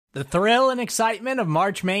The thrill and excitement of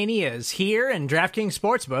March Mania is here, and DraftKings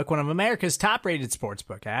Sportsbook, one of America's top-rated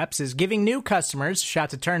sportsbook apps, is giving new customers a shot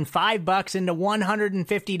to turn $5 into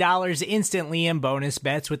 $150 instantly in bonus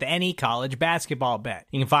bets with any college basketball bet.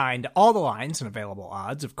 You can find all the lines and available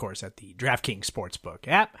odds, of course, at the DraftKings Sportsbook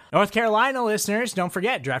app. North Carolina listeners, don't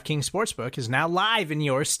forget, DraftKings Sportsbook is now live in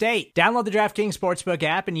your state. Download the DraftKings Sportsbook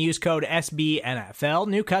app and use code SBNFL.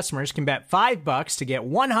 New customers can bet $5 to get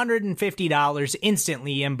 $150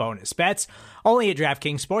 instantly in bonus bets, only at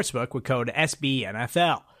DraftKings Sportsbook with code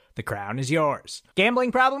SBNFL. The crown is yours.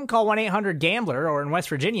 Gambling problem? Call 1-800-GAMBLER, or in West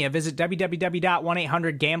Virginia, visit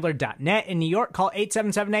www.1800gambler.net. In New York, call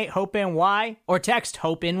 877-8-HOPE-NY or text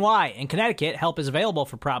HOPE-NY. In Connecticut, help is available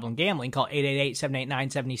for problem gambling. Call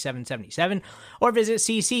 888-789-7777 or visit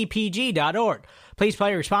ccpg.org. Please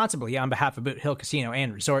play responsibly on behalf of Boot Hill Casino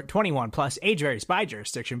and Resort. 21 plus, age varies by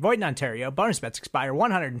jurisdiction. Void in Ontario. Bonus bets expire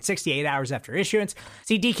 168 hours after issuance.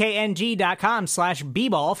 See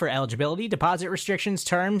dkng.com/bball for eligibility, deposit restrictions,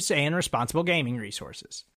 terms, and responsible gaming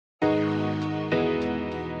resources.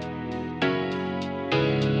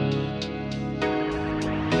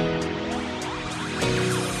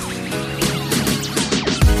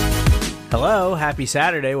 Hello, happy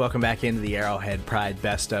Saturday. Welcome back into the Arrowhead Pride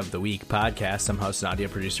Best of the Week podcast. I'm host and audio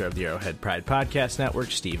producer of the Arrowhead Pride Podcast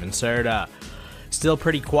Network, Steven Serta. Still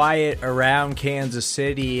pretty quiet around Kansas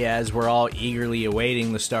City as we're all eagerly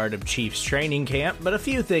awaiting the start of Chiefs training camp, but a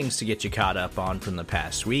few things to get you caught up on from the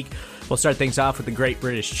past week. We'll start things off with the Great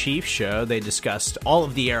British Chiefs Show. They discussed all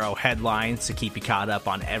of the Arrowheadlines to keep you caught up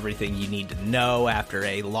on everything you need to know after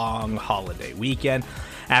a long holiday weekend.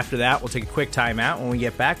 After that, we'll take a quick time out. When we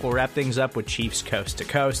get back, we'll wrap things up with Chiefs Coast to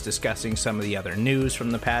Coast, discussing some of the other news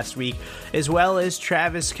from the past week, as well as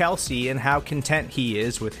Travis Kelce and how content he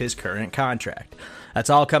is with his current contract. That's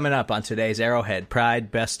all coming up on today's Arrowhead Pride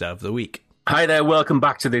Best of the Week. Hi there, welcome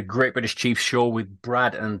back to the Great British Chiefs Show with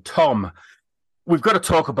Brad and Tom. We've got to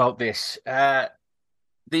talk about this.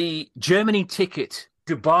 The Germany ticket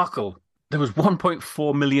debacle. There was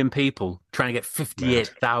 1.4 million people trying to get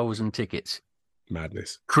 58,000 tickets.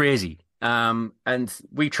 Madness. Crazy. And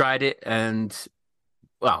we tried it and,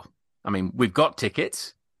 well, I mean, we've got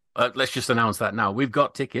tickets. Let's just announce that now. We've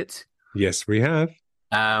got tickets. Yes, we have.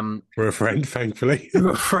 For a friend, thankfully. For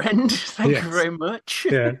a friend. Thank you very much.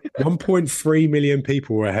 Yeah. 1.3 million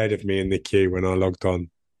people were ahead of me in the queue when I logged on.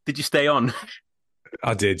 Did you stay on?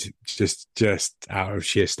 I did. Just out of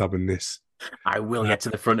sheer stubbornness. I will get to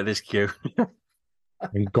the front of this queue.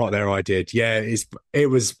 And got there, I did. Yeah, it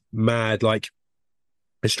was mad. Like,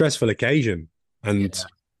 a stressful occasion, and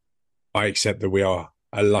I accept that we are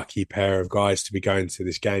a lucky pair of guys to be going to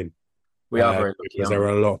this game. We are very lucky. Because there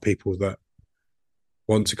are a lot of people that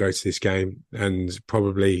want to go to this game and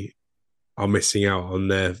probably are missing out on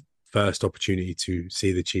their first opportunity to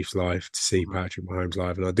see the Chiefs live, to see Patrick Mahomes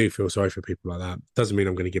live, and I do feel sorry for people like that. Doesn't mean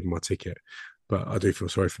I'm going to give them my ticket, but I do feel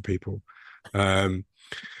sorry for people.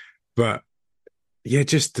 But yeah,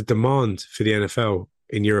 just the demand for the NFL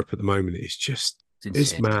in Europe at the moment is just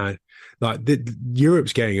it's mad. Like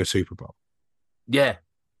Europe's getting a Super Bowl. Yeah.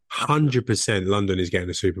 100% London is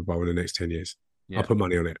getting a Super Bowl in the next 10 years. Yeah. I'll put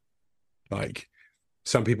money on it. Like,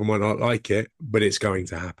 some people might not like it, but it's going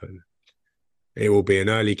to happen. It will be an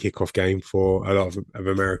early kickoff game for a lot of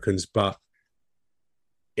Americans, but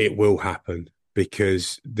it will happen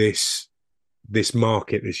because this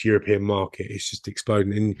market, this European market, is just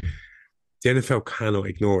exploding. And the NFL cannot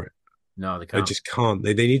ignore it. No, they can't. They just can't.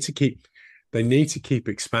 They need to keep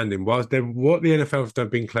expanding. What the NFL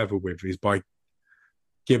have been clever with is by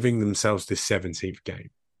giving themselves this 17th game.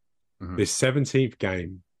 Mm-hmm. This 17th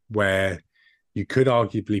game where you could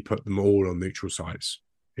arguably put them all on neutral sites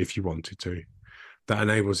if you wanted to. That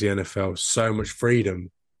enables the NFL so much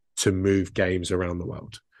freedom to move games around the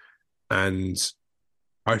world. And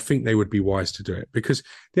I think they would be wise to do it because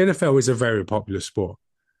the NFL is a very popular sport,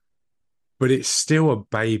 but it's still a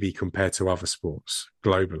baby compared to other sports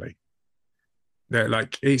globally.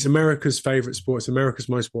 Like, it's America's favorite sport. It's America's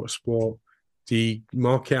most watched sport. The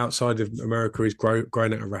market outside of America is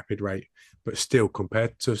growing at a rapid rate, but still,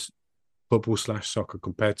 compared to football/soccer,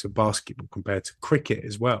 compared to basketball, compared to cricket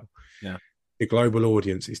as well, the global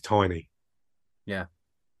audience is tiny. Yeah.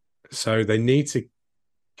 So they need to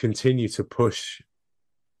continue to push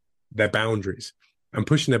their boundaries, and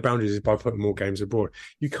pushing their boundaries is by putting more games abroad.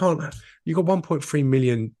 You've got 1.3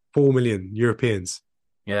 million, 4 million Europeans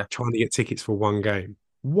trying to get tickets for one game.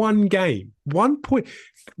 One game. 1 point.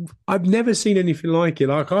 I've never seen anything like it.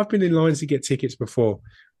 Like, I've been in lines to get tickets before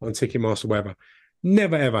on Ticketmaster, whatever.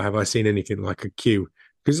 Never, ever have I seen anything like a queue.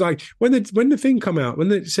 Because, like, when the thing come out, when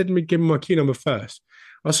they said me give me my queue number first,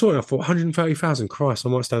 I saw it and I thought 130,000, Christ, I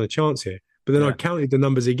might stand a chance here. But then I counted the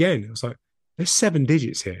numbers again. I was like, there's 7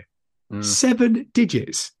 digits here. 7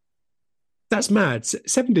 digits. That's mad.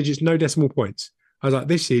 7 digits, no decimal points. I was like,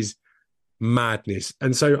 this is madness.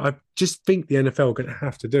 And so I just think the NFL are going to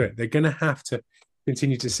have to do it. They're going to have to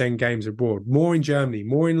continue to send games abroad, more in Germany,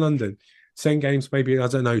 more in London, send games maybe, I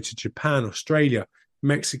don't know, to Japan, Australia,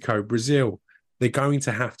 Mexico, Brazil. They're going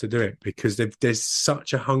to have to do it because there's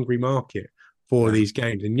such a hungry market for these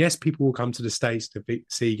games. And yes, people will come to the States to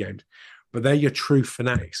see games, but they're your true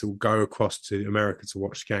fanatics who will go across to America to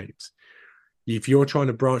watch games. If you're trying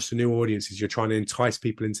to branch to new audiences, you're trying to entice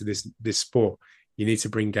people into this sport, you need to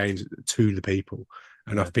bring games to the people.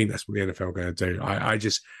 And I think that's what the NFL are going to do. I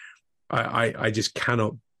just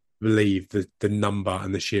cannot believe the number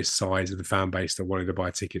and the sheer size of the fan base that wanted to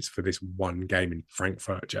buy tickets for this one game in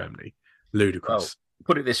Frankfurt, Germany. Ludicrous. Well,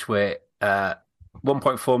 put it this way,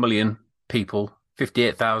 1.4 million people,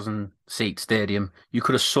 58,000 seat stadium. You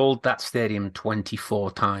could have sold that stadium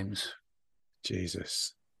 24 times.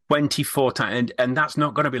 Jesus. 24 times. And that's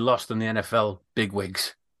not going to be lost on the NFL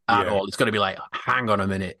bigwigs at all. It's going to be like, hang on a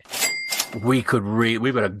minute. We've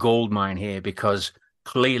got a gold mine here because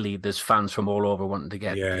clearly there's fans from all over wanting to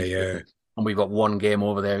get and we've got one game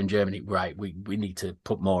over there in Germany. Right, we need to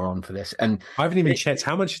put more on for this. And I haven't even checked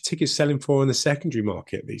how much are tickets selling for in the secondary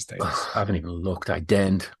market these days. I haven't even looked. I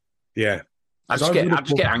daren't. Yeah. I just get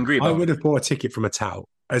angry about it. I would have bought a ticket from a tout.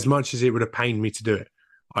 As much as it would have pained me to do it,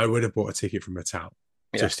 I would have bought a ticket from a tout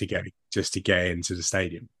just to get into the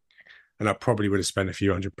stadium. And I probably would have spent a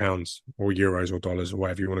few £100 or euros or dollars or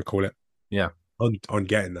whatever you want to call it. Yeah. On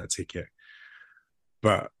getting that ticket.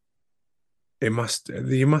 But you must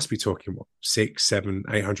be talking what, £600, £700,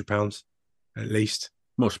 £800 at least.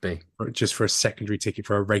 Must be. Just for a secondary ticket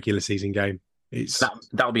for a regular season game.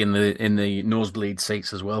 That'll be in the nosebleed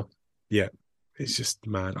seats as well. Yeah. It's just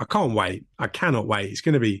mad. I can't wait. I cannot wait. It's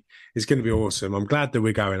gonna be awesome. I'm glad that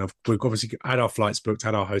we're going. We've obviously had our flights booked,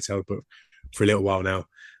 had our hotel booked for a little while now.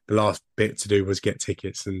 The last bit to do was get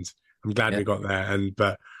tickets, and I'm glad we got there.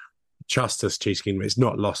 But trust us, Chiefs Kingdom, it's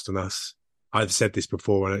not lost on us. I've said this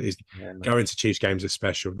before, and going to Chiefs games is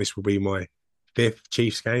special. This will be my 5th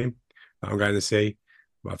Chiefs game that I'm going to see.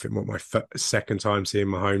 I think my second time seeing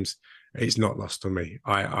my homes. It's not lost on me.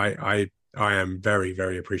 I am very,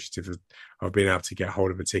 very appreciative of being able to get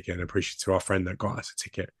hold of a ticket and appreciative to our friend that got us a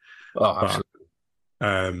ticket. Oh,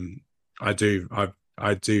 absolutely.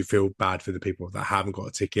 I do feel bad for the people that haven't got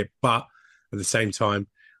a ticket, but at the same time,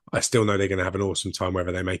 I still know they're going to have an awesome time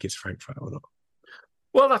whether they make it to Frankfurt or not.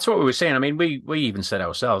 Well, that's what we were saying. I mean, we even said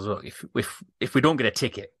ourselves, look, if we don't get a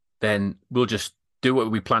ticket, then we'll just do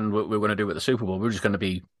what we planned what we were going to do at the Super Bowl. We're just going to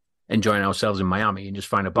be enjoying ourselves in Miami and just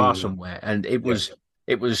find a bar somewhere. And it was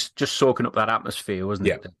just soaking up that atmosphere, wasn't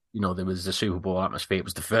it? You know, there was the Super Bowl atmosphere. It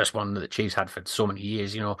was the first one that the Chiefs had for so many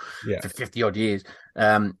years, for 50 odd years.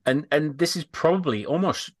 And this is probably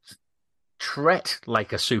almost treat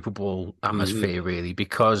like a Super Bowl atmosphere, really,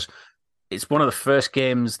 because it's one of the first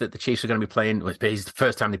games that the Chiefs are going to be playing. It's the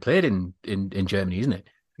first time they played in Germany, isn't it?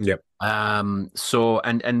 Yep. So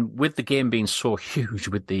and with the game being so huge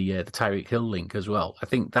with the Tyreek Hill link as well, I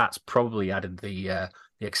think that's probably added the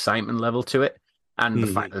excitement level to it, and the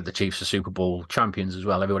fact that the Chiefs are Super Bowl champions as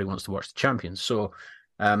well. Everybody wants to watch the champions. So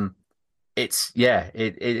it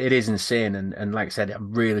is insane, and like I said, I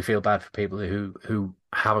really feel bad for people who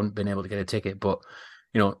haven't been able to get a ticket, but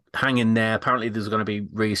hang in there. Apparently, there's going to be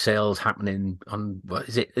resales happening on. What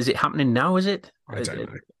is it? Is it happening now? Is it? I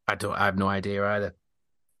don't know. I have no idea either.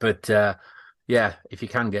 But if you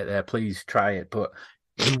can get there, please try it. But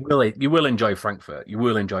you will enjoy Frankfurt. You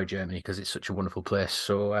will enjoy Germany because it's such a wonderful place.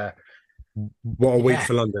 So what a week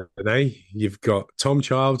for London, eh? You've got Tom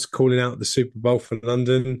Childs calling out the Super Bowl for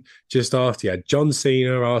London just after you had John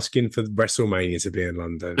Cena asking for WrestleMania to be in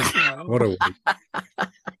London. What a week!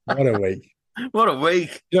 What a week! What a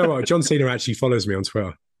week! You know what? John Cena actually follows me on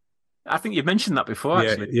Twitter. I think you've mentioned that before,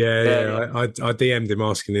 actually. Yeah. I DM'd him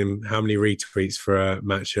asking him how many retweets for a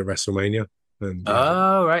match at WrestleMania. And,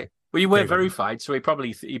 right. Well, you weren't verified, so he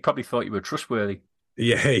probably thought you were trustworthy.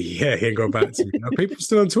 Yeah, he ain't got back to me. Are people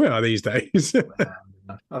still on Twitter these days?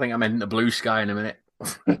 I think I'm in the blue sky in a minute.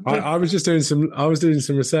 I was just doing some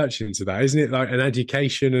research into that. Isn't it like an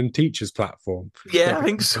education and teachers platform? Yeah, I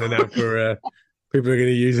think so. And now for people are going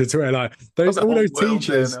to use it to like all those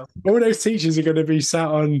teachers are going to be sat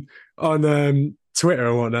on Twitter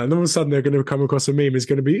and whatnot, and all of a sudden they're going to come across a meme. It's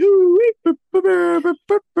going to be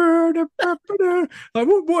like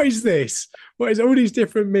what is this? What is all these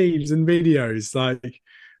different memes and videos? Like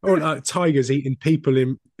or like tigers eating people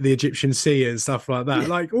in the Egyptian sea and stuff like that.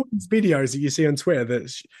 Like all these videos that you see on Twitter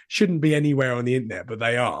that shouldn't be anywhere on the internet, but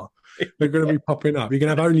they are. They're going to be popping up. You're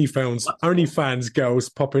going to have OnlyFans girls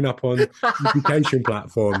popping up on education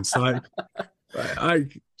platforms.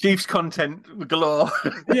 Chiefs content galore.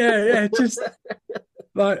 Yeah, just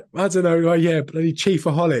like, I don't know, bloody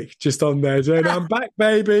chiefaholic just on there saying, I'm back,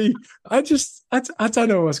 baby. I don't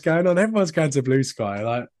know what's going on. Everyone's going to Blue Sky.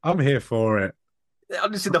 Like, I'm here for it.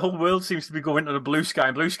 Honestly, the whole world seems to be going to the Blue Sky.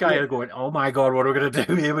 And Blue Sky are going, oh my God, what are we going to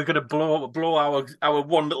do here? We're going to blow our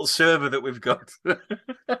one little server that we've got.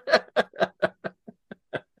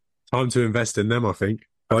 Time to invest in them, I think.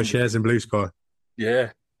 Buy shares in Blue Sky.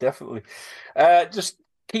 Yeah, definitely. Just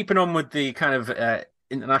keeping on with the kind of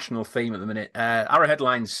international theme at the minute.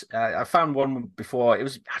 Arrowheadlines, I found one before. It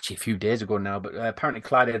was actually a few days ago now, but apparently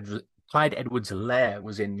Clyde Edwards-Helaire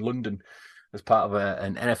was in London as part of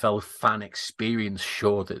an NFL fan experience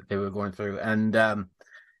show that they were going through. And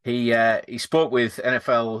he spoke with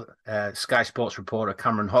NFL Sky Sports reporter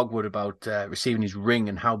Cameron Hogwood about receiving his ring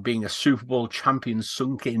and how being a Super Bowl champion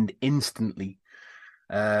sunk in instantly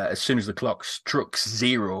as soon as the clock struck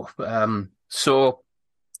 0. So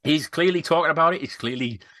he's clearly talking about it. He's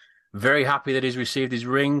clearly very happy that he's received his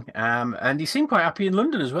ring. And he seemed quite happy in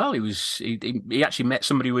London as well. He actually met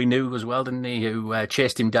somebody we knew as well, didn't he, who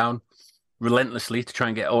chased him down relentlessly to try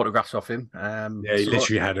and get autographs off him. He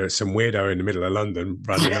literally had some weirdo in the middle of London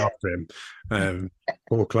running after him.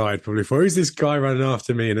 Poor Clyde probably thought, who's this guy running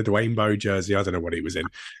after me in a Dwayne Bowe jersey? I don't know what he was in.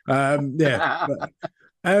 I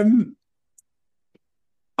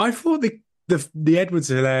thought the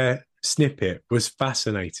Edwards-Helaire snippet was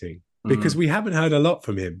fascinating because we haven't heard a lot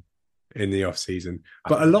from him in the off-season,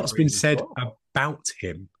 but a lot's been said about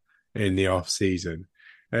him in the off-season.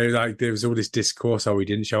 Like there was all this discourse. Oh, he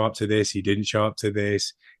didn't show up to this. He didn't show up to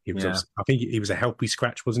this. He was. I think he was a healthy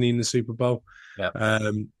scratch, wasn't he, in the Super Bowl? Yeah.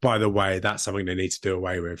 By the way, that's something they need to do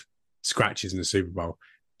away with. Scratches in the Super Bowl.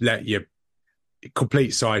 Let your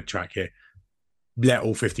complete sidetrack here. Let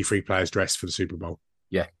all 53 players dress for the Super Bowl.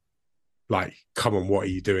 Yeah. Like, come on, what are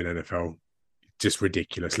you doing, NFL? Just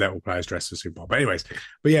ridiculous. Let all players dress for the Super Bowl. But anyways,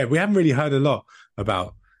 we haven't really heard a lot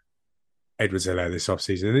about Edwards-Helaire this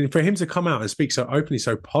offseason. And for him to come out and speak so openly,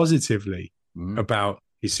 so positively about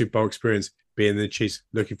his Super Bowl experience, being the Chiefs,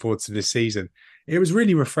 looking forward to this season, it was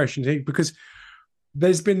really refreshing to hear because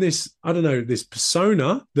there's been this, I don't know, this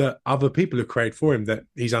persona that other people have created for him that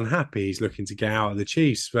he's unhappy, he's looking to get out of the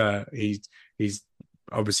Chiefs, he's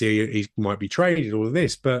obviously he might be traded, all of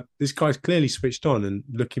this, but this guy's clearly switched on and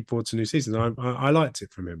looking forward to new season. I liked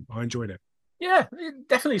it from him. I enjoyed it. Yeah,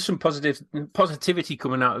 definitely some positivity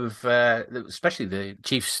coming out of, especially the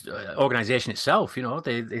Chiefs organization itself. You know,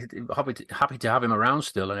 they're happy to have him around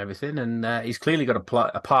still and everything, and he's clearly got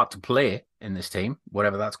a part to play in this team,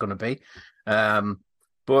 whatever that's going to be.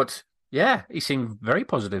 But yeah, he seemed very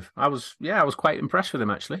positive. I was quite impressed with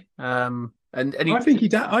him actually. And I think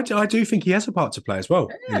I do think he has a part to play as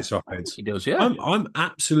well in this offense. He does, yeah. I'm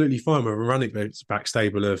absolutely fine with a running back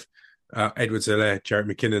stable of Edwards-Helaire,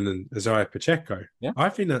 Jerick McKinnon, and Isaiah Pacheco. Yeah. I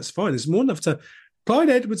think that's fine. It's more enough to. Clyde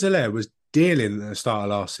Edwards-Helaire was dealing at the start of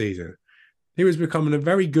last season. He was becoming a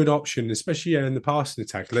very good option, especially in the passing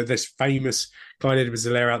attack. This famous Clyde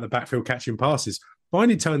Edwards-Helaire out the backfield catching passes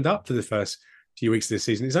finally turned up for the first few weeks of this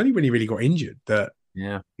season. It's only when he really got injured that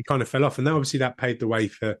he kind of fell off, and obviously that paved the way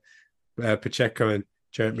for Pacheco and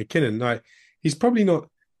Jerick McKinnon. Like, he's probably not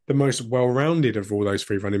the most well-rounded of all those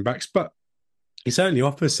three running backs, but he certainly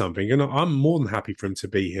offers something, and I'm more than happy for him to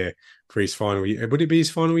be here for his final year. Would it be his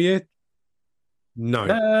final year?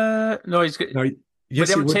 No. No, he's good. No, yes,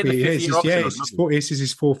 it would be. This is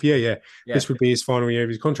his fourth year, yeah. This would be his final year of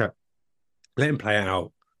his contract. Let him play it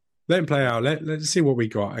out. Let's see what we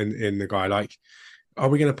got in the guy. Like, are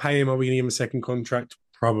we going to pay him? Are we going to give him a second contract?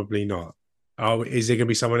 Probably not. Is there going to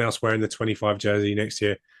be someone else wearing the 25 jersey next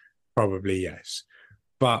year? Probably yes.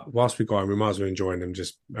 But whilst we got him, we might as well enjoy him,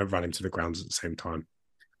 just run him to the ground at the same time.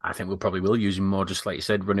 I think we probably will use him more, just like you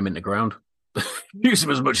said, run him into the ground. Use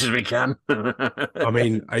him as much as we can. I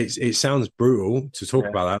mean, it sounds brutal to talk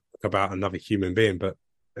about another human being, but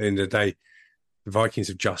at the end of the day, the Vikings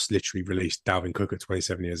have just literally released Dalvin Cook at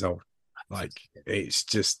 27 years old. Like, it's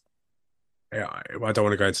just... I don't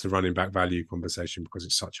want to go into the running back value conversation because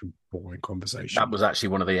it's such a boring conversation. That was actually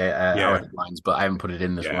one of the Arrowheadlines, but I haven't put it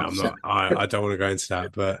in this one. I don't want to go into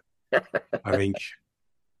that, but I think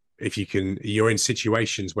if you're in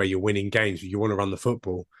situations where you're winning games, you want to run the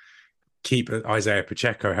football, keep Isaiah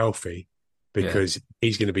Pacheco healthy because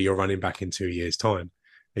he's going to be your running back in 2 years' time.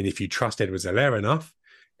 And if you trust Edwards-Helaire enough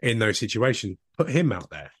in those situations, put him out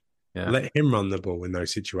there. Yeah. Let him run the ball in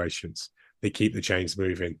those situations. they keep the chains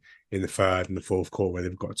moving in the third and the fourth quarter where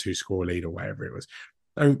they've got a 2-score lead or whatever it was.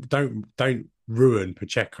 Don't ruin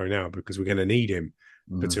Pacheco now because we're going to need him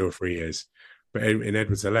for 2 or 3 years. But in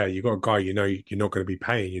Edwards-Helaire, you've got a guy you're not going to be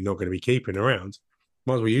paying, you're not going to be keeping around.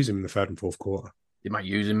 Might as well use him in the third and fourth quarter. They might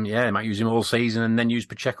use him, yeah. They might use him all season and then use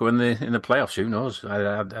Pacheco in the playoffs. Who knows?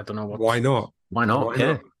 I don't know what. Why not? Why not?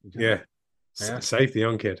 Yeah. Save the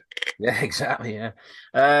young kid. Yeah, exactly. Yeah.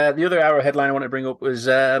 The other Arrow headline I want to bring up was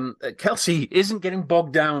Kelce isn't getting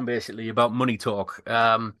bogged down basically about money talk.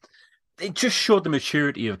 It just showed the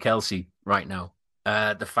maturity of Kelce right now.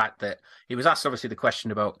 The fact that he was asked obviously the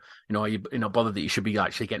question about, are you not bothered that you should be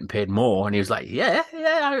actually getting paid more? And he was like, yeah,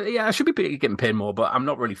 I should be getting paid more, but I'm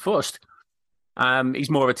not really fussed. He's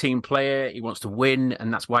more of a team player. He wants to win,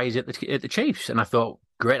 and that's why he's at the Chiefs. And I thought,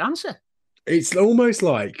 great answer. It's almost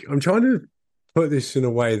like I'm trying to put this in a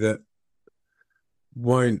way that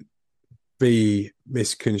won't be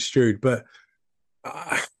misconstrued, but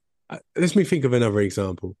let me think of another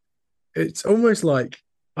example. It's almost like,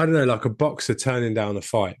 I don't know, like a boxer turning down a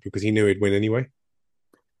fight because he knew he'd win anyway.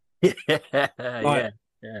 Yeah.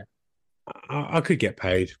 I could get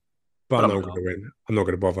paid, but I'm not going to win. I'm not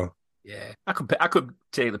going to bother. Yeah, I could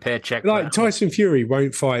take the paycheck. Like Tyson Fury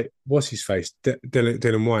won't fight what's his face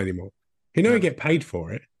Dylan White anymore. He knows he'll get paid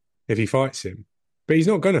for it if he fights him, but he's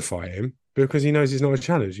not going to fight him because he knows it's not a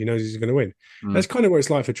challenge. He knows he's going to win. That's kind of what it's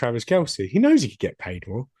like for Travis Kelce. He knows he could get paid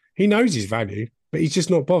more. He knows his value, but he's just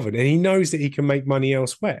not bothered, and he knows that he can make money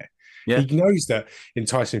elsewhere. Yeah. He knows that in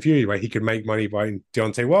Tyson Fury, where he could make money by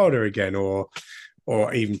Deontay Wilder again, or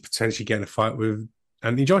even potentially getting a fight with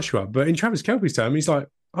Anthony Joshua. But in Travis Kelce's term, he's like,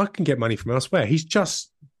 I can get money from elsewhere. He's just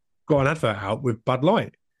got an advert out with Bud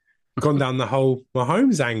Light, gone down the whole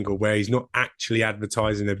Mahomes angle where he's not actually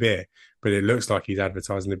advertising a beer, but it looks like he's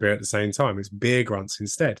advertising a beer at the same time. It's beer grunts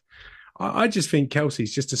instead. I just think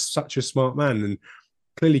Kelce's just such a smart man and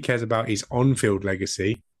clearly cares about his on-field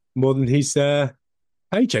legacy more than his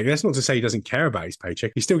paycheck. That's not to say he doesn't care about his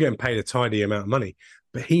paycheck. He's still getting paid a tidy amount of money,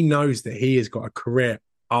 but he knows that he has got a career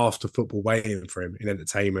after football waiting for him in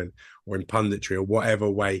entertainment or in punditry or whatever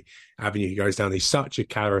way avenue he goes down. He's such a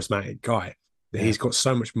charismatic guy that he's got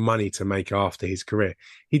so much money to make after his career.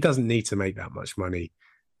 He doesn't need to make that much money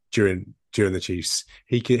during the Chiefs.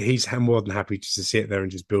 He's more than happy just to sit there and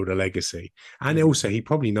just build a legacy. And also, he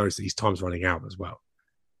probably knows that his time's running out as well.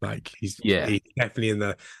 Like he's definitely in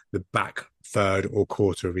the back third or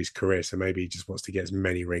quarter of his career. So maybe he just wants to get as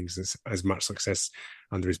many rings and as much success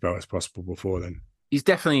under his belt as possible before then. He's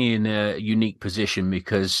definitely in a unique position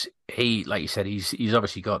because he, like you said, he's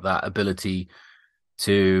obviously got that ability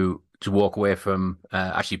to walk away from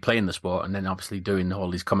actually playing the sport and then obviously doing all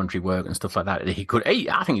his commentary work and stuff like that.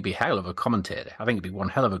 I think he'd be a hell of a commentator. I think he'd be one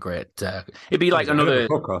hell of a great. It'd be like another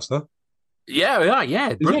podcaster. Yeah.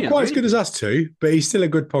 He's not quite as good as us two, but he's still a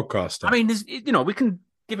good podcaster. I mean, we can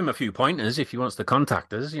give him a few pointers if he wants to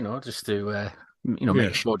contact us, just to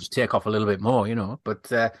make sure just take off a little bit more,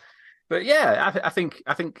 But yeah, I think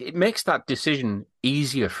it makes that decision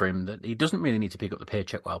easier for him that he doesn't really need to pick up the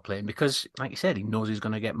paycheck while playing because, like you said, he knows he's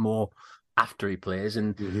going to get more after he plays,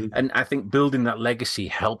 and I think building that legacy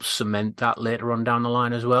helps cement that later on down the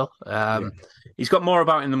line as well. He's got more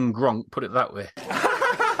about him than Gronk, put it that way.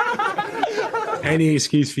 Any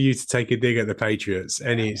excuse for you to take a dig at the Patriots?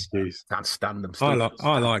 Any excuse? Can't stand them. I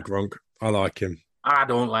like Gronk. I like him. I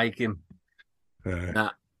don't like him. Nah.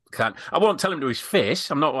 Can't. I won't tell him to his face.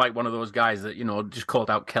 I'm not like one of those guys that, just called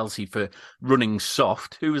out Kelce for running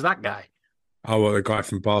soft. Who was that guy? Oh, well, the guy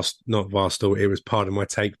from not Barstool. It was Pardon My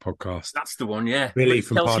Take podcast. That's the one, yeah. Billy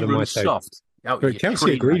from Pardon My Take. Soft. But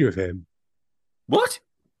Kelce agreed with him. What?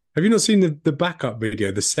 Have you not seen the backup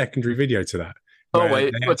video, the secondary video to that?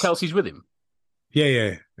 Where Kelce's with him?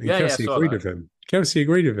 Yeah. And Kelce agreed with him. Kelce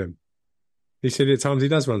agreed with him. He said at times he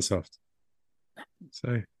does run soft.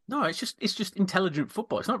 So... No, it's just intelligent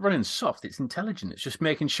football. It's not running soft. It's intelligent. It's just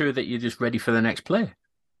making sure that you're just ready for the next play.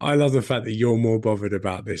 I love the fact that you're more bothered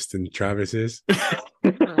about this than Travis is.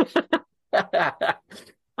 I'm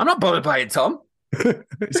not bothered by it, Tom.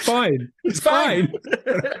 It's fine. It's fine.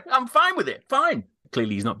 I'm fine with it. Fine.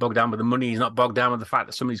 Clearly, he's not bogged down with the money. He's not bogged down with the fact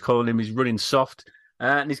that somebody's calling him he's running soft.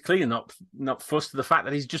 And he's clearly not fussed with the fact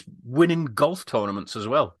that he's just winning golf tournaments as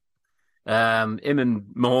well. Him and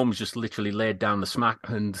Mahomes just literally laid down the smack,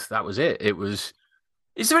 and that was it. Is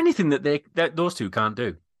there anything that those two can't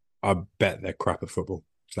do? I bet they're crap at football.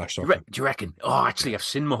 Soccer. Do you reckon? Oh, actually, I've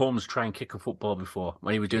seen Mahomes try and kick a football before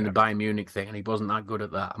when he was doing the Bayern Munich thing, and he wasn't that good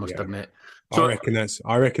at that, I must admit. So,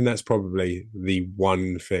 I reckon that's probably the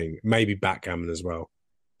one thing. Maybe backgammon as well,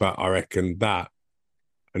 but I reckon that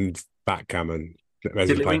and backgammon.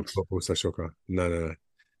 Maybe playing football, soccer. No.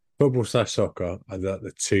 Football/soccer are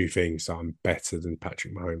the two things that I'm better than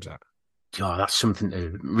Patrick Mahomes at. Oh, that's something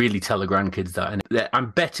to really tell the grandkids that. And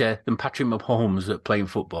I'm better than Patrick Mahomes at playing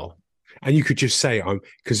football. And you could just say,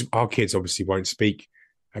 because our kids obviously won't speak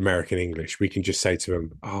American English. We can just say to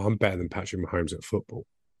them, "Oh, I'm better than Patrick Mahomes at football,"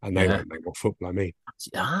 and they won't know what football I mean.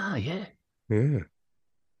 Yeah.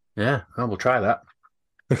 Yeah. Oh, we'll try that.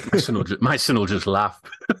 My son will just laugh.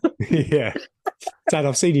 Yeah, Dad,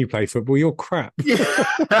 I've seen you play football. You're crap.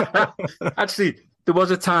 Yeah. Actually, there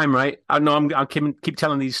was a time, right? I know I keep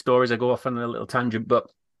telling these stories. I go off on a little tangent, but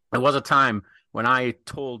there was a time when I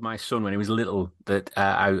told my son when he was little that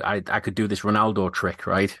I could do this Ronaldo trick,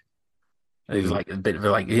 right? It was like a bit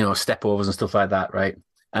of step overs and stuff like that, right?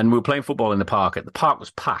 And we were playing football in the park. The park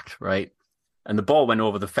was packed, right? And the ball went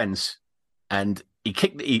over the fence, and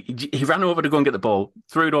he ran over to go and get the ball,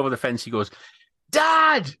 threw it over the fence. He goes,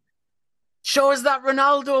 "Dad, show us that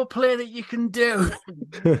Ronaldo play that you can do."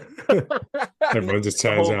 Everyone just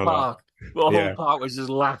turns out. The whole park was just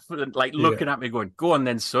laughing, like looking at me, going, "Go on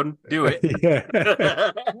then, son, do it."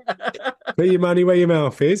 Yeah. Put your money where your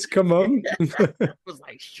mouth is. Come on. I was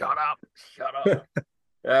like, shut up.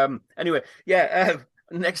 Anyway,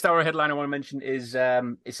 next hour headline I want to mention is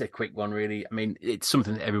it's a quick one, really. I mean, it's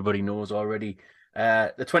something that everybody knows already.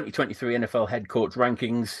 The 2023 NFL head coach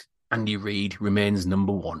rankings, Andy Reid remains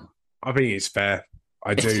number one. I think it's fair.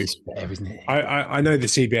 I do. It's fair, isn't it? I know the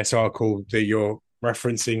CBS article that you're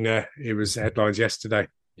referencing there. It was headlines yesterday.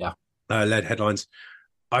 Yeah. Led headlines.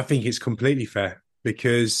 I think it's completely fair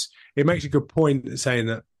because it makes a good point saying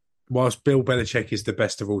that whilst Bill Belichick is the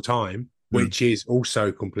best of all time, which is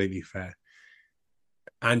also completely fair,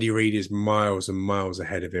 Andy Reid is miles and miles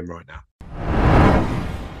ahead of him right now.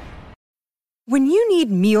 When you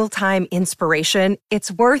need mealtime inspiration,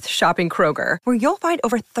 it's worth shopping Kroger, where you'll find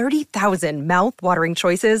over 30,000 mouth-watering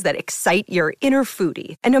choices that excite your inner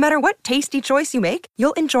foodie. And no matter what tasty choice you make,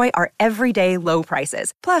 you'll enjoy our everyday low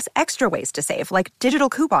prices, plus extra ways to save, like digital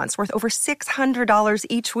coupons worth over $600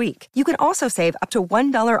 each week. You can also save up to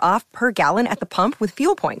 $1 off per gallon at the pump with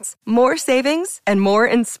fuel points. More savings and more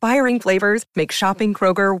inspiring flavors make shopping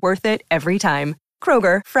Kroger worth it every time.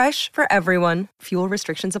 Kroger, fresh for everyone. Fuel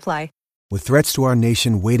restrictions apply. With threats to our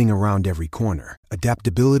nation waiting around every corner,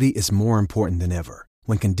 adaptability is more important than ever.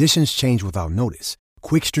 When conditions change without notice,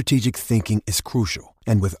 quick strategic thinking is crucial.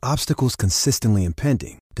 And with obstacles consistently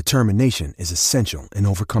impending, determination is essential in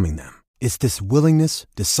overcoming them. It's this willingness,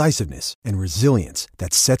 decisiveness, and resilience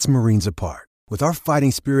that sets Marines apart. With our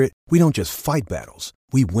fighting spirit, we don't just fight battles,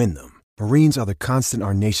 we win them. Marines are the constant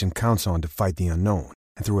our nation counts on to fight the unknown.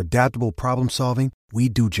 And through adaptable problem solving, we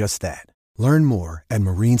do just that. Learn more at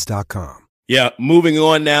marines.com. Yeah, moving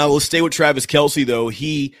on now. We'll stay with Travis Kelce, though.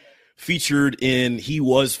 He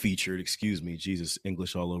was featured, Jesus,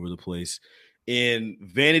 English all over the place, in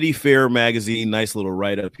Vanity Fair magazine. Nice little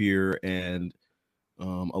write-up here, and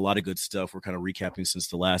a lot of good stuff. We're kind of recapping since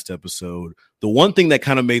the last episode. The one thing that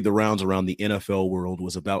kind of made the rounds around the NFL world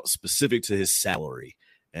was about specific to his salary.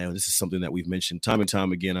 And this is something that we've mentioned time and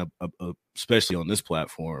time again, especially on this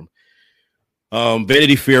platform.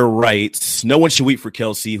 Vanity Fair writes, no one should weep for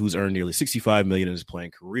Kelce, who's earned nearly $65 million in his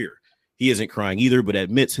playing career. He isn't crying either, but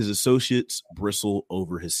admits his associates bristle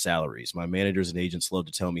over his salaries. My managers and agents love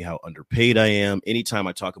to tell me how underpaid I am. Anytime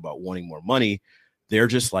I talk about wanting more money, they're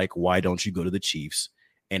just like, why don't you go to the Chiefs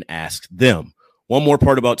and ask them? One more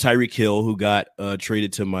part about Tyreek Hill, who got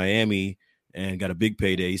traded to Miami and got a big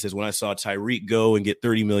payday. He says, when I saw Tyreek go and get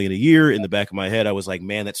 $30 million a year, in the back of my head, I was like,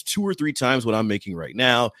 man, that's 2 or 3 times what I'm making right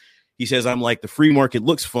now. He says, I'm like, the free market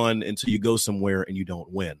looks fun until you go somewhere and you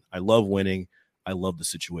don't win. I love winning. I love the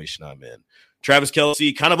situation I'm in. Travis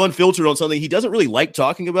Kelce, kind of unfiltered on something he doesn't really like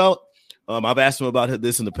talking about. I've asked him about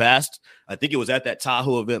this in the past. I think it was at that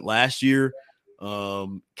Tahoe event last year.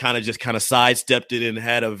 Kind of sidestepped it and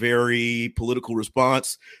had a very political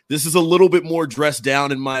response. This is a little bit more dressed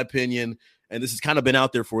down, in my opinion, and this has kind of been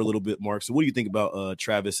out there for a little bit, Mark. So what do you think about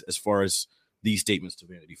Travis as far as these statements to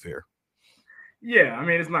Vanity Fair? Yeah, I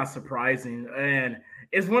mean, it's not surprising. And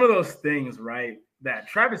it's one of those things, right, that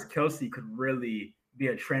Travis Kelce could really be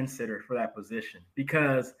a trendsetter for that position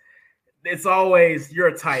because it's always you're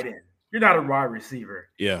a tight end. You're not a wide receiver.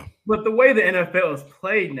 Yeah. But the way the NFL is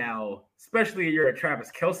played now, especially if you're a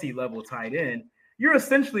Travis Kelce level tight end, you're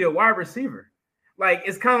essentially a wide receiver. Like,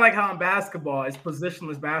 it's kind of like how in basketball, it's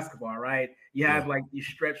positionless basketball, right? You have like these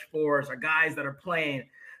stretch fours or guys that are playing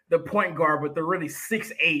the point guard, but they're really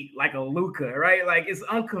 6'8", like a Luka, right? Like, it's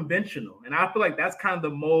unconventional. And I feel like that's kind of the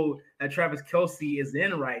mode that Travis Kelce is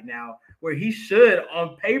in right now, where he should,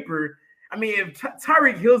 on paper, I mean, if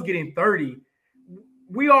Tyreek Hill's getting 30,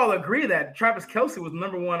 we all agree that Travis Kelce was the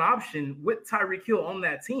number one option with Tyreek Hill on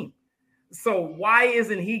that team. So why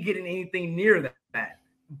isn't he getting anything near that?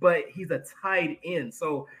 But he's a tight end.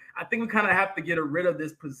 So I think we kind of have to get rid of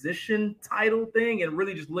this position title thing and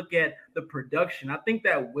really just look at the production. I think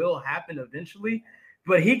that will happen eventually,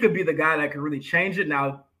 but he could be the guy that could really change it.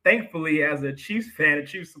 Now, thankfully, as a Chiefs fan, a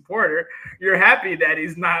Chiefs supporter, you're happy that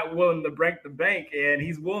he's not willing to break the bank and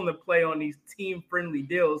he's willing to play on these team-friendly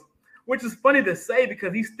deals, which is funny to say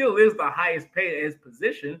because he still is the highest paid at his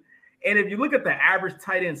position. And if you look at the average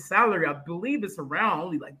tight end salary, I believe it's around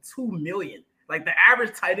only like $2 million. Like the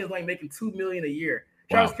average tight end is like making $2 million a year.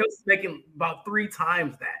 Wow. Travis Kelce is making about 3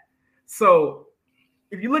 times that. So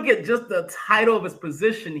if you look at just the title of his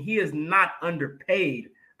position, he is not underpaid.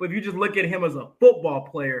 But if you just look at him as a football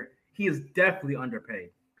player, he is definitely underpaid.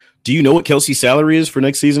 Do you know what Kelce's salary is for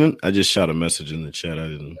next season? I just shot a message in the chat. I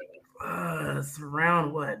didn't. It's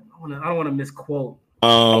around what? I don't want to misquote.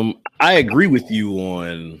 I agree with you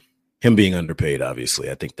on him being underpaid. Obviously,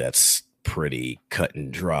 I think that's pretty cut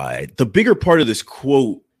and dry. The bigger part of this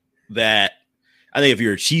quote that I think if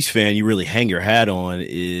you're a Chiefs fan, you really hang your hat on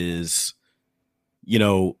is,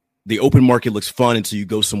 the open market looks fun until you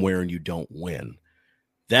go somewhere and you don't win.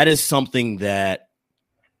 That is something that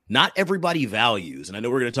not everybody values. And I know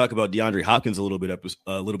we're going to talk about DeAndre Hopkins a little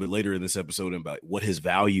bit later in this episode about what his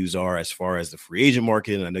values are as far as the free agent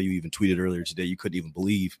market. And I know you even tweeted earlier today, you couldn't even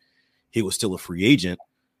believe he was still a free agent.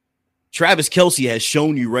 Travis Kelce has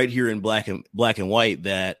shown you right here in black and white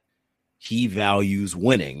that he values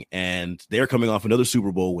winning, and they're coming off another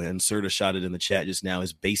Super Bowl win. Serta shot it in the chat just now.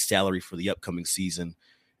 His base salary for the upcoming season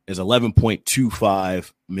is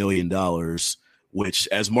 $11.25 million, which,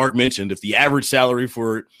 as Mark mentioned, if the average salary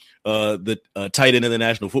for the tight end in the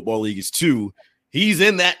National Football League is 2, he's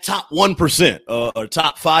in that top 1% or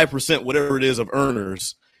top 5%, whatever it is, of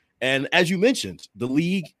earners. And as you mentioned, the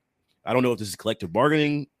league, I don't know if this is a collective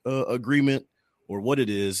bargaining agreement or what it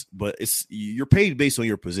is, but you're paid based on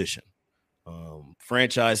your position.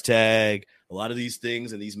 Franchise tag, a lot of these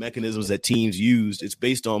things and these mechanisms that teams use, it's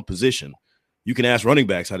based on position. You can ask running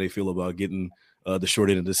backs how they feel about getting the short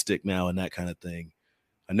end of the stick now and that kind of thing.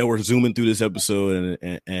 I know we're zooming through this episode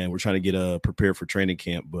and we're trying to get prepared for training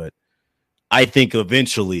camp, but I think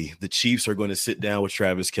eventually the Chiefs are going to sit down with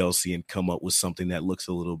Travis Kelce and come up with something that looks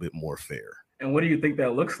a little bit more fair. And what do you think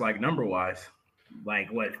that looks like number-wise? Like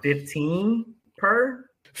what, 15 per?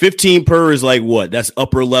 15 per is like what? That's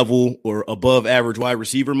upper level or above average wide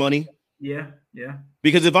receiver money? Yeah.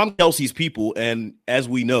 Because if I'm Kelce's people, and as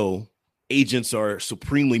we know, agents are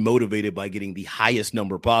supremely motivated by getting the highest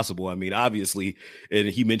number possible. I mean, obviously, and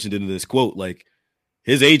he mentioned in this quote, like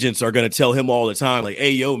his agents are going to tell him all the time, like,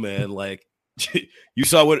 hey, yo, man, like you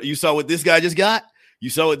saw what this guy just got? You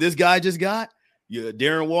saw what this guy just got?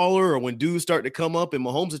 Darren Waller, or when dudes start to come up, and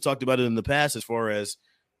Mahomes had talked about it in the past as far as,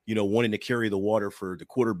 wanting to carry the water for the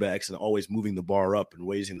quarterbacks and always moving the bar up and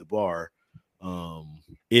raising the bar.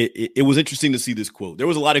 It was interesting to see this quote. There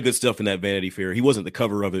was a lot of good stuff in that Vanity Fair. He wasn't the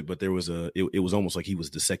cover of it, but there was it was almost like he was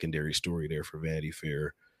the secondary story there for Vanity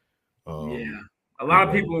Fair. A lot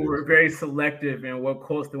of people were very selective in what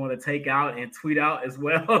quotes they want to take out and tweet out as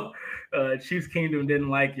well. Chiefs Kingdom didn't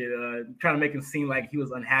like it, trying to make him seem like he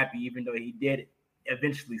was unhappy, even though he did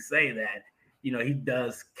eventually say that, he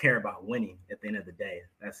does care about winning at the end of the day.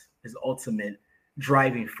 That's his ultimate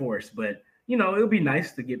driving force. But, it would be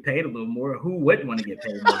nice to get paid a little more. Who wouldn't want to get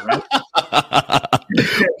paid more, right?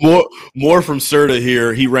 more from Serta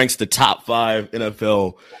here. He ranks the top 5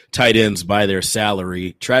 NFL tight ends by their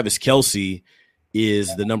salary. Travis Kelce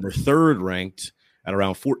is the number 3rd ranked at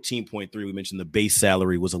around 14.3. We mentioned the base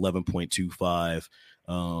salary was 11.25,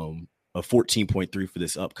 a 14.3 for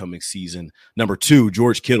this upcoming season. Number 2,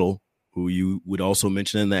 George Kittle, who you would also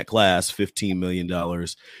mention in that class, $15 million.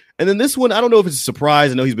 And then this one, I don't know if it's a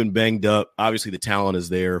surprise. I know he's been banged up. Obviously, the talent is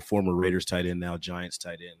there. Former Raiders tight end, now Giants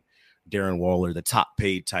tight end, Darren Waller, the top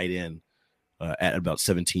paid tight end at about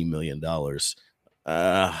 $17 million. That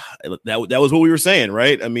was what we were saying,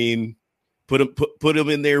 right? I mean, put them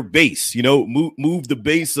in their base, move the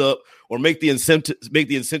base up, or make the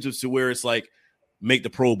incentives to where it's like make the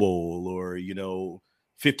Pro Bowl, or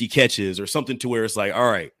 50 catches or something, to where it's like,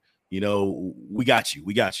 all right, we got you,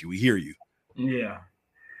 we hear you.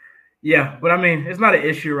 Yeah, but I mean, it's not an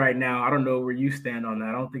issue right now. I don't know where you stand on that.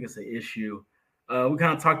 I don't think it's an issue. We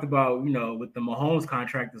kind of talked about, with the Mahomes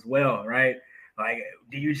contract as well, right? Like,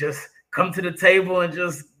 do you just come to the table and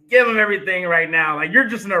just give him everything right now? Like, you're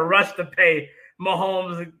just in a rush to pay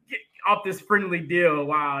Mahomes off this friendly deal.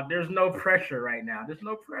 Wow, there's no pressure right now. There's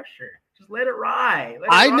no pressure. Just let it ride.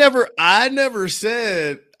 I never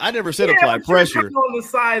said apply pressure. On the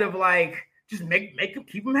side of like just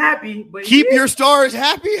keep him happy. But keep your stars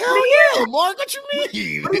happy? Hell yeah, Mark. What you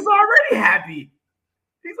mean? But he's already happy.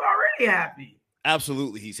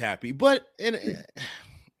 Absolutely, he's happy. But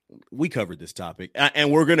we covered this topic,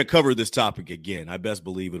 and we're going to cover this topic again. I best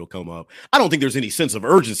believe it'll come up. I don't think there's any sense of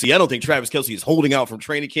urgency. I don't think Travis Kelce is holding out from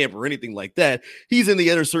training camp or anything like that. He's in the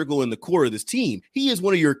inner circle in the core of this team. He's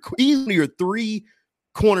one of your 3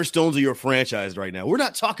 cornerstones of your franchise right now. We're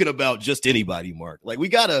not talking about just anybody, Mark. Like,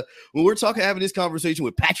 when we're having this conversation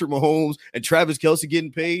with Patrick Mahomes and Travis Kelce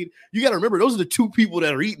getting paid, you got to remember those are the 2 people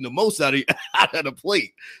that are eating the most out of the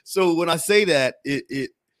plate. So when I say that,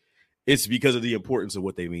 it's because of the importance of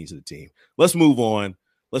what they mean to the team. Let's move on.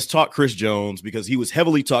 Let's talk Chris Jones, because he was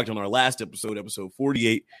heavily talked on our last episode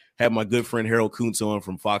 48. Had my good friend Harold Kuntz on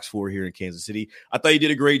from Fox 4 here in Kansas City. I thought he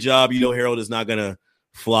did a great job. Harold is not going to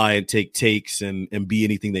fly and take takes and be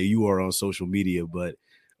anything that you are on social media, but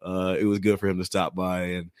it was good for him to stop by.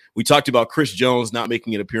 And we talked about Chris Jones not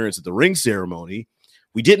making an appearance at the ring ceremony.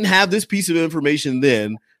 We didn't have this piece of information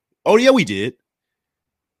then. Oh, yeah, we did.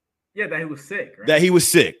 Yeah, that he was sick, right? That he was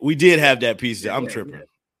sick. We did have that piece. I'm tripping.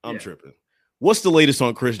 I'm tripping. What's the latest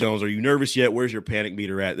on Chris Jones? Are you nervous yet? Where's your panic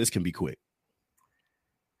meter at? This can be quick.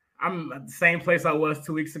 I'm at the same place I was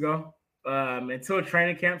 2 weeks ago. Until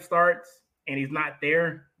training camp starts and he's not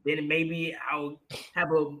there, then maybe I'll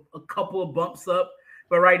have a couple of bumps up.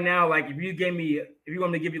 But right now, like, if you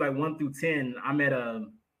want me to give you like 1 through 10, I'm at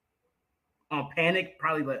on panic,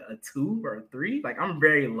 probably like a 2 or a 3. Like, I'm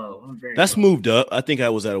very low. That's low. Moved up. I think I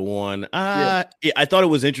was at a 1. Yeah, I thought it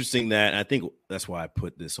was interesting that, I think that's why I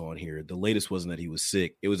put this on here. The latest wasn't that he was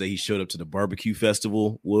sick. It was that he showed up to the barbecue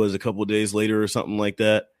festival, was a couple of days later or something like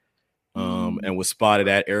that, and was spotted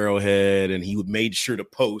at Arrowhead, and he made sure to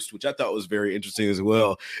post, which I thought was very interesting as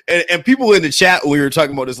well. And people in the chat, when we were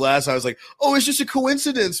talking about this last time, I was like, oh, it's just a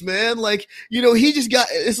coincidence, man. Like, he just got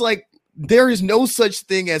 – it's like, there is no such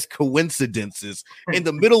thing as coincidences in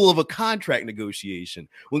the middle of a contract negotiation.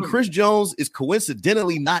 When Chris Jones is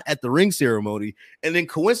coincidentally not at the ring ceremony and then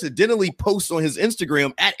coincidentally posts on his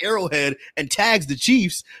Instagram at Arrowhead and tags the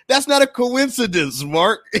Chiefs, that's not a coincidence,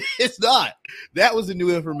 Mark. It's not. That was the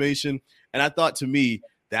new information. And I thought, to me,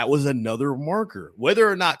 that was another marker. Whether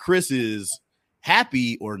or not Chris is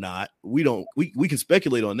happy or not, we can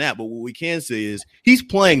speculate on that. But what we can say is he's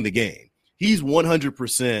playing the game. He's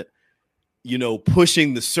 100%.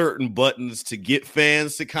 Pushing the certain buttons to get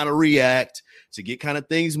fans to kind of react, to get kind of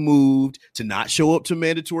things moved, to not show up to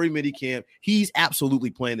mandatory minicamp. He's absolutely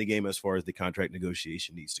playing the game as far as the contract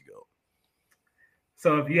negotiation needs to go.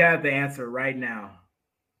 So if you have the answer right now,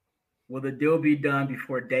 will the deal be done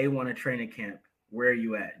before day 1 of training camp? Where are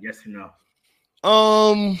you at? Yes or no?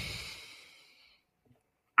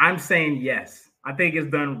 I'm saying yes. I think it's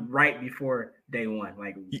done right before day 1.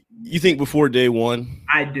 Like, you think before day 1?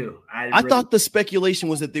 I do. I thought the speculation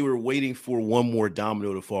was that they were waiting for one more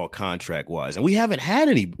domino to fall contract wise, and we haven't had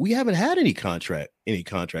any contract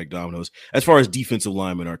dominoes as far as defensive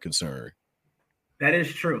linemen are concerned. That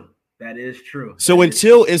is true. So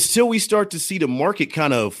until we start to see the market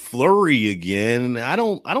kind of flurry again, I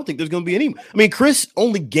don't think there's going to be any. I mean, Chris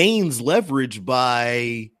only gains leverage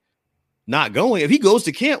by not going. If he goes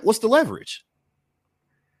to camp, what's the leverage?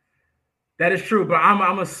 That is true, but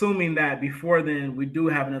I'm assuming that before then we do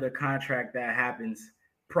have another contract that happens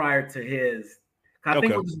prior to his. I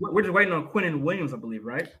think we're just waiting on Quinnen Williams, I believe,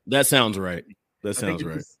 right? That sounds right. I think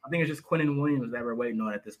it's just Quinnen Williams that we're waiting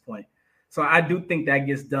on at this point. So I do think that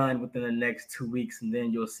gets done within the next 2 weeks, and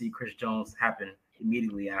then you'll see Chris Jones happen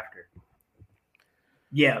immediately after.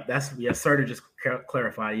 Yeah, sir, to just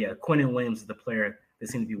clarify. Yeah, Quinnen Williams is the player they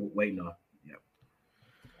seem to be waiting on.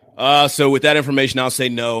 So with that information, I'll say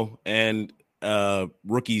no. And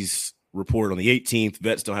rookies report on the 18th.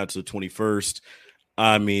 Vets don't have to the 21st.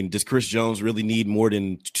 I mean, does Chris Jones really need more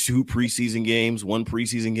than 2 preseason games, 1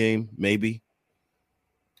 preseason game, maybe?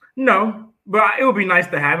 No, but it would be nice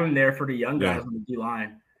to have him there for the young guys on the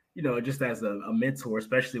D-line, just as a mentor,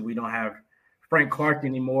 especially if we don't have Frank Clark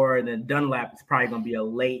anymore. And then Dunlap is probably going to be a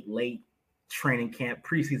late training camp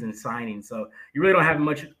preseason signing. So you really don't have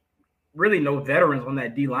no veterans on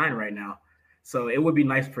that D-line right now. So it would be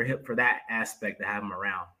nice for him, for that aspect, to have him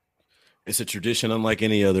around. It's a tradition unlike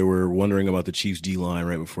any other. We're wondering about the Chiefs D-line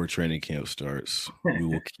right before training camp starts. We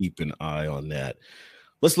will keep an eye on that.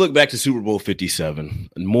 Let's look back to Super Bowl 57.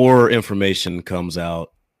 More information comes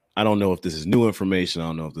out. I don't know if this is new information. I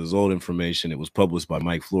don't know if this is old information. It was published by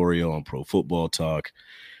Mike Florio on Pro Football Talk,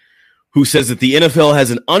 who says that the NFL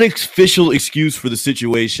has an unofficial excuse for the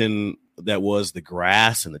situation that was the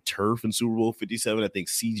grass and the turf in Super Bowl 57. I think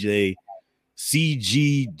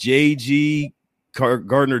CGJG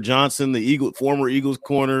Gardner Johnson, the former Eagles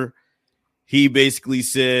corner, He basically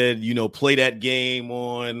said, play that game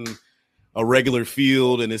on a regular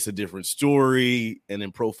field and it's a different story. And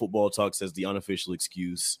then Pro Football Talk says the unofficial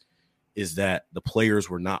excuse is that the players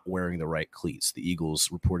were not wearing the right cleats. The Eagles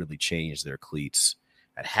reportedly changed their cleats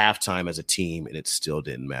at halftime as a team, and it still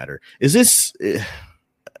didn't matter. Is this?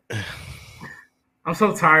 I'm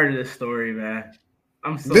so tired of this story, man.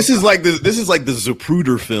 This is like the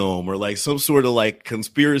Zapruder film or like some sort of like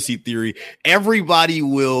conspiracy theory. Everybody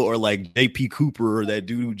will, or like J.P. Cooper or that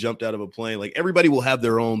dude who jumped out of a plane. Like everybody will have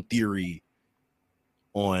their own theory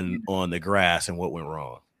on the grass and what went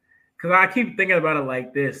wrong. Because I keep thinking about it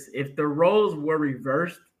like this: if the roles were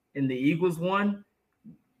reversed and the Eagles won,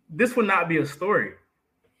 this would not be a story.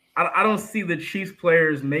 I don't see the Chiefs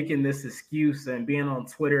players making this excuse and being on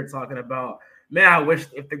Twitter talking about, man, I wish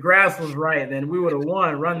if the grass was right, then we would have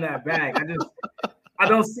won. Run that back. I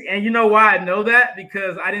don't see. And you know why I know that?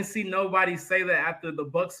 Because I didn't see nobody say that after the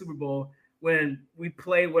Bucs Super Bowl when we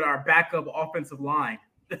played with our backup offensive line.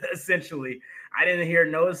 Essentially, I didn't hear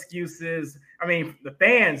no excuses. I mean, the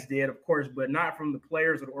fans did, of course, but not from the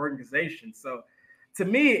players or the organization. So, to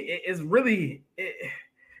me, it's really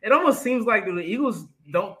it almost seems like the Eagles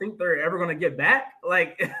don't think they're ever going to get back.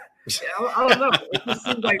 Like, I don't know. It just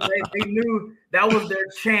seems like they knew that was their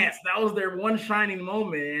chance. That was their one shining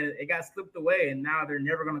moment, and it got slipped away, and now they're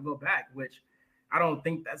never going to go back, which I don't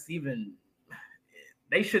think that's even –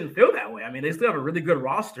 they shouldn't feel that way. I mean, they still have a really good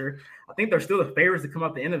roster. I think they're still the favorites to come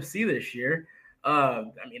up the NFC this year. I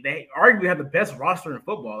mean, they arguably have the best roster in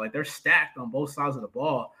football. Like, they're stacked on both sides of the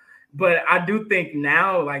ball. But I do think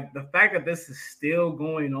now, like, the fact that this is still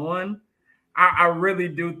going on, I really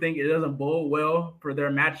do think it doesn't bode well for their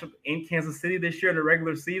matchup in Kansas City this year in the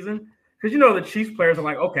regular season. Because, the Chiefs players are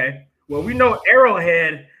like, okay, well, we know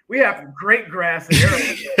Arrowhead, we have great grass in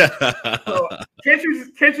Arrowhead. So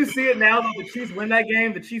can't you see it now that the Chiefs win that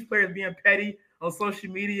game? The Chiefs players being petty on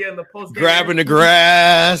social media and the post grabbing the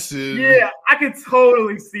grass. Yeah, I can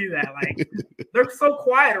totally see that. Like, they're so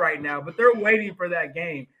quiet right now, but they're waiting for that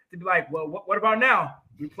game to be like, well, what about now?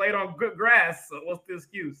 We played on good grass, so what's the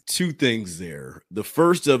excuse? Two things there. The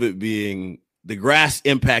first of it being the grass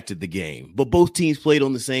impacted the game, but both teams played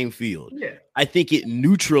on the same field. Yeah. I think it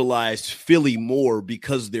neutralized Philly more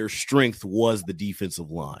because their strength was the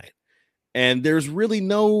defensive line. And there's really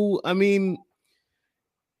no, I mean,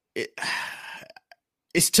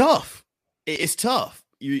 it's tough. It's tough.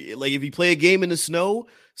 Like if you play a game in the snow,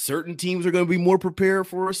 certain teams are going to be more prepared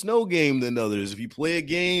for a snow game than others. If you play a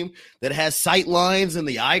game that has sight lines and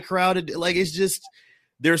the eye crowded, like it's just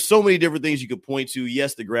there's so many different things you could point to.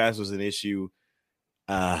 Yes, the grass was an issue.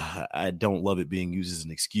 I don't love it being used as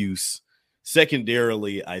an excuse.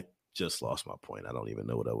 Secondarily, I just lost my point. I don't even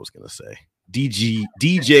know what I was going to say. DJ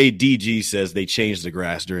DG says they changed the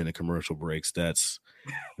grass during the commercial breaks. That's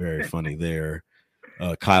very funny there.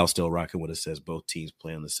 Kyle still rocking what it says. Both teams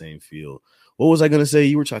play on the same field. What was I going to say?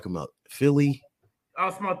 You were talking about Philly. I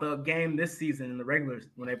was talking about the game this season in the regulars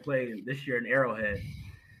when they played this year in Arrowhead.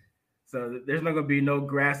 So there's not going to be no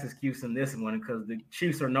grass excuse in this one because the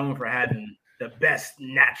Chiefs are known for having the best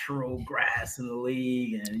natural grass in the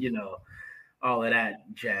league and, all of that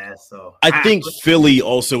jazz. So I think Philly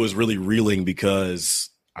also is really reeling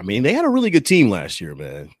because, I mean, they had a really good team last year,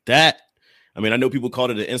 man. I know people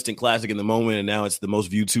called it an instant classic in the moment, and now it's the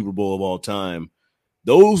most viewed Super Bowl of all time.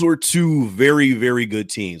 Those were two very, very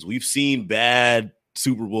good teams. We've seen bad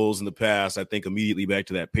Super Bowls in the past. I think immediately back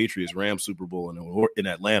to that Patriots-Rams Super Bowl in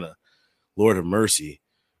Atlanta. Lord have mercy.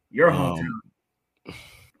 Your hometown.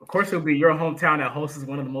 Of course, it'll be your hometown that hosts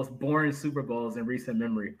one of the most boring Super Bowls in recent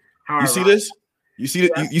memory. You see this? You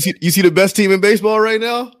see the best team in baseball right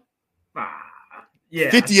now? Yeah.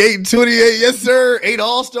 58-28, yes, sir. 8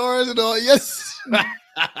 All-Stars and all. Yes.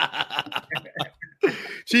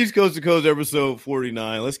 Chiefs Coast to Coast, episode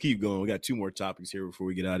 49. Let's keep going. We got 2 more topics here before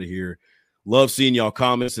we get out of here. Love seeing y'all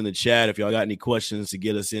comments in the chat. If y'all got any questions to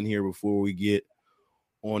get us in here before we get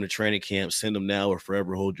on the training camp, send them now or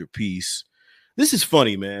forever hold your peace. This is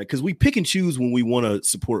funny, man, because we pick and choose when we want to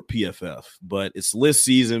support PFF, but it's list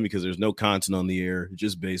season because there's no content on the air,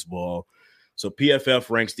 just baseball. So PFF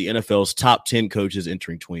ranks the NFL's top 10 coaches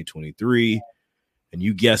entering 2023. And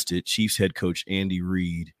you guessed it, Chiefs head coach Andy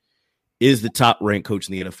Reid is the top-ranked coach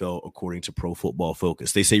in the NFL according to Pro Football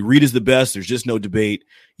Focus. They say Reid is the best. There's just no debate.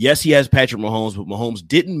 Yes, he has Patrick Mahomes, but Mahomes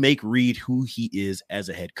didn't make Reid who he is as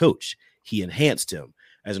a head coach. He enhanced him.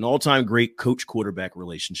 As an all-time great coach-quarterback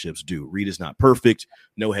relationships do. Reid is not perfect.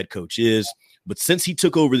 No head coach is. But since he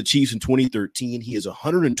took over the Chiefs in 2013, he is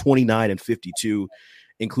 129-52,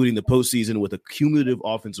 including the postseason with a cumulative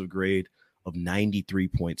offensive grade of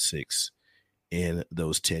 93.6 in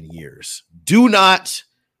those 10 years. Do not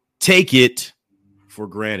take it for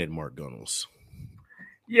granted, Mark Gunnels.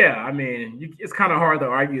 Yeah, I mean, it's kind of hard to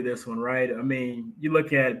argue this one, right? I mean, you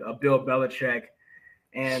look at Bill Belichick,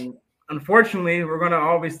 and unfortunately, we're going to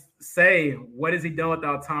always say, what has he done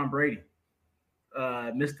without Tom Brady?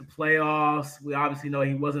 Missed the playoffs. We obviously know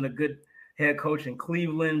he wasn't a good head coach in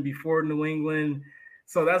Cleveland before New England.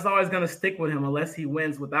 So that's always going to stick with him unless he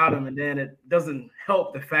wins without him. And then it doesn't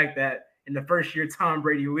help the fact that in the first year Tom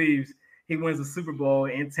Brady leaves, he wins the Super Bowl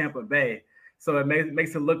in Tampa Bay. So it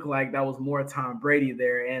makes it look like that was more Tom Brady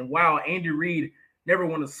there. And while Andy Reid never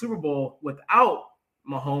won a Super Bowl without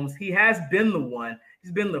Mahomes, he has been the one.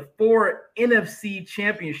 He's been the 4 NFC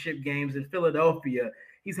championship games in Philadelphia.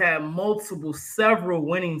 He's had several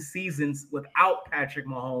winning seasons without Patrick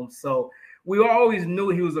Mahomes. So we always knew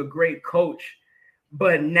he was a great coach.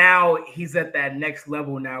 But now he's at that next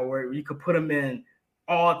level now where you could put him in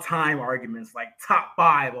all-time arguments, like top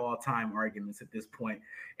 5 all-time arguments at this point.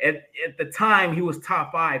 At the time, he was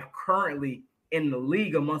top 5 currently in the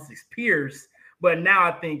league amongst his peers. But now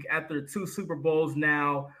I think after 2 Super Bowls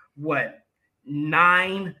now,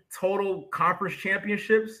 9 total conference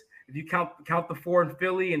championships? If you count the 4 in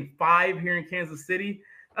Philly and 5 here in Kansas City,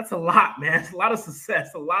 that's a lot, man. It's a lot of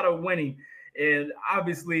success, a lot of winning. And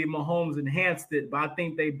obviously Mahomes enhanced it, but I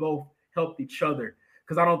think they both helped each other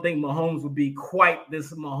because I don't think Mahomes would be quite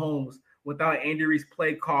this Mahomes without Andy Reid's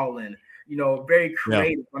play calling, very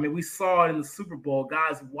creative. Yeah. I mean, we saw it in the Super Bowl,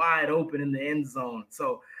 guys wide open in the end zone.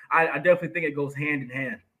 So I definitely think it goes hand in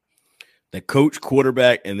hand. That coach,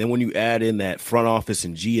 quarterback, and then when you add in that front office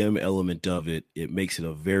and GM element of it, it makes it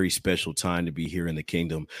a very special time to be here in the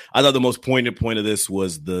kingdom. I thought the most poignant point of this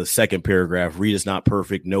was the second paragraph. Reid is not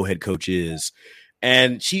perfect. No head coach is.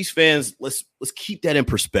 And Chiefs fans, let's keep that in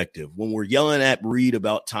perspective. When we're yelling at Reid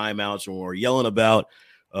about timeouts, or when we're yelling about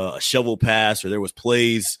a shovel pass, or there was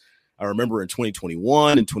plays, I remember in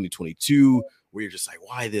 2021 and 2022, where you're just like,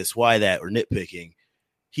 why this, why that, or nitpicking.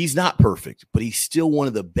 He's not perfect, but he's still one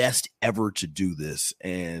of the best ever to do this.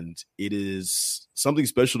 And it is something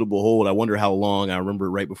special to behold. I wonder how long. I remember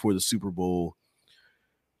right before the Super Bowl,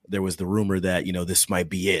 there was the rumor that, this might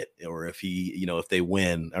be it. Or if if they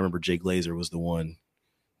win, I remember Jay Glazer was the one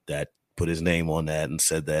that put his name on that and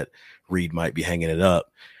said that Reid might be hanging it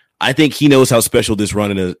up. I think he knows how special this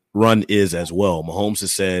run is as well. Mahomes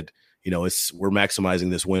has said, we're maximizing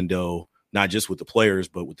this window, not just with the players,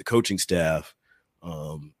 but with the coaching staff.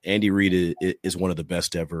 Andy Reid is one of the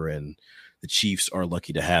best ever, and the Chiefs are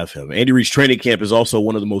lucky to have him. Andy Reid's training camp is also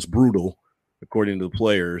one of the most brutal, according to the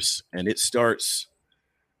players, and it starts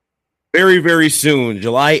very, very soon.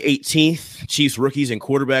 July 18th, Chiefs rookies and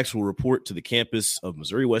quarterbacks will report to the campus of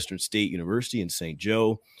Missouri Western State University in St.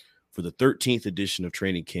 Joe for the 13th edition of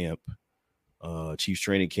training camp, Chiefs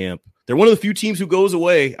training camp. They're one of the few teams who goes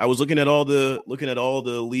away. I was looking at all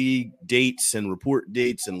the league dates and report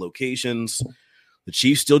dates and locations. The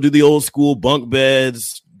Chiefs still do the old school bunk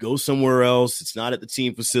beds, go somewhere else. It's not at the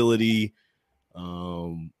team facility.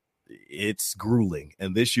 It's grueling.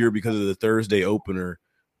 And this year, because of the Thursday opener,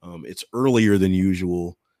 it's earlier than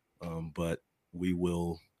usual. But we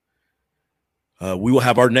will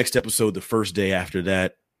have our next episode the first day after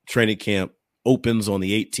that. Training camp opens on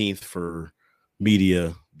the 18th for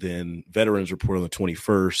media. Then veterans report on the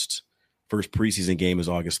 21st. First preseason game is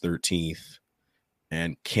August 13th.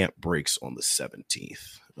 And camp breaks on the 17th.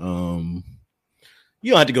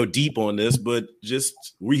 You don't have to go deep on this, but just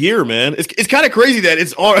we're here, man. It's kind of crazy that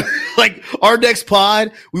it's our next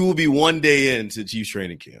pod. We will be one day into Chiefs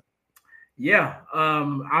training camp. Yeah,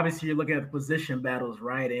 obviously you're looking at the position battles,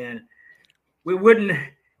 right? And we wouldn't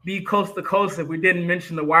be coast to coast if we didn't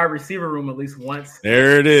mention the wide receiver room at least once.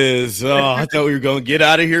 There it is. Oh, I thought we were going to get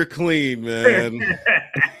out of here clean, man.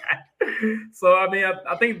 So, I mean,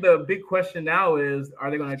 I think the big question now is,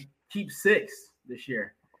 are they going to keep 6 this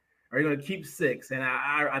year? Are they going to keep 6? And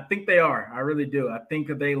I think they are. I really do. I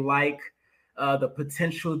think they like the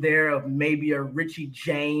potential there of maybe a Richie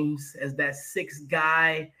James as that 6th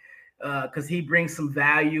guy because he brings some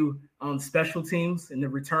value on special teams in the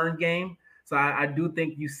return game. So I do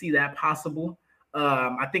think you see that possible.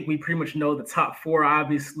 I think we pretty much know the top 4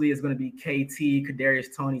 obviously is going to be KT,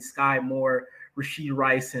 Kadarius Toney, Sky Moore, Rashid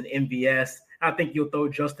Rice, and MVS. I think you'll throw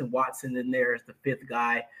Justin Watson in there as the 5th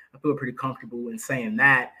guy. I feel pretty comfortable in saying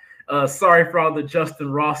that. Sorry for all the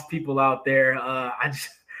Justin Ross people out there. I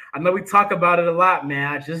know we talk about it a lot, man.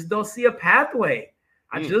 I just don't see a pathway.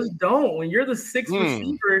 I just don't. When you're the 6th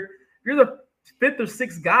receiver, you're the 5th or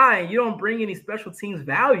 6th guy, and you don't bring any special teams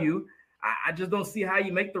value, I just don't see how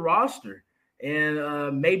you make the roster.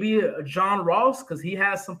 And maybe John Ross, because he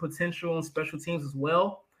has some potential on special teams as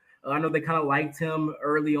well. I know they kind of liked him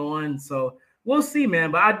early on, so we'll see,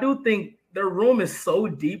 man. But I do think their room is so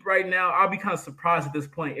deep right now. I'll be kind of surprised at this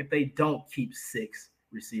point if they don't keep 6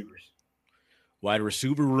 receivers. Wide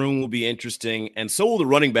receiver room will be interesting, and so will the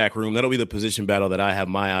running back room. That'll be the position battle that I have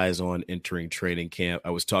my eyes on entering training camp. I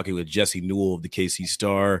was talking with Jesse Newell of the KC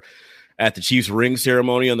Star at the Chiefs ring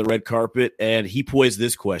ceremony on the red carpet, and he posed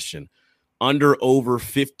this question. Under over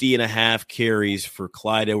 50.5 carries for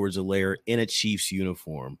Clyde Edwards-Helaire in a Chiefs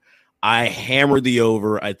uniform. I hammered the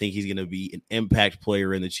over. I think he's going to be an impact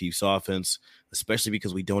player in the Chiefs offense, especially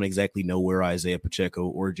because we don't exactly know where Isaiah Pacheco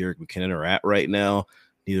or Jerick McKinnon are at right now.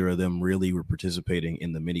 Neither of them really were participating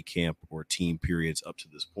in the mini camp or team periods up to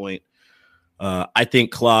this point. I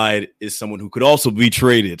think Clyde is someone who could also be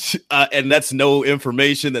traded, and that's no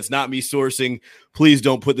information. That's not me sourcing. Please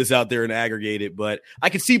don't put this out there and aggregate it. But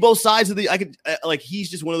I could see both sides of the. I could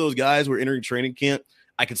he's just one of those guys. We're entering training camp.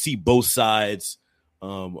 I could see both sides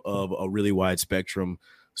of a really wide spectrum.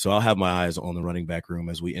 So I'll have my eyes on the running back room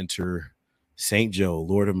as we enter St. Joe.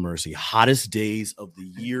 Lord of mercy, hottest days of the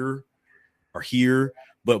year are here.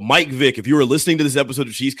 But Mike Vick, if you were listening to this episode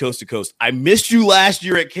of Chiefs Coast to Coast, I missed you last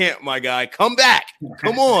year at camp, my guy. Come back.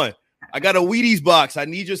 Come on. I got a Wheaties box. I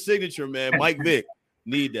need your signature, man. Mike Vick,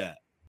 need that.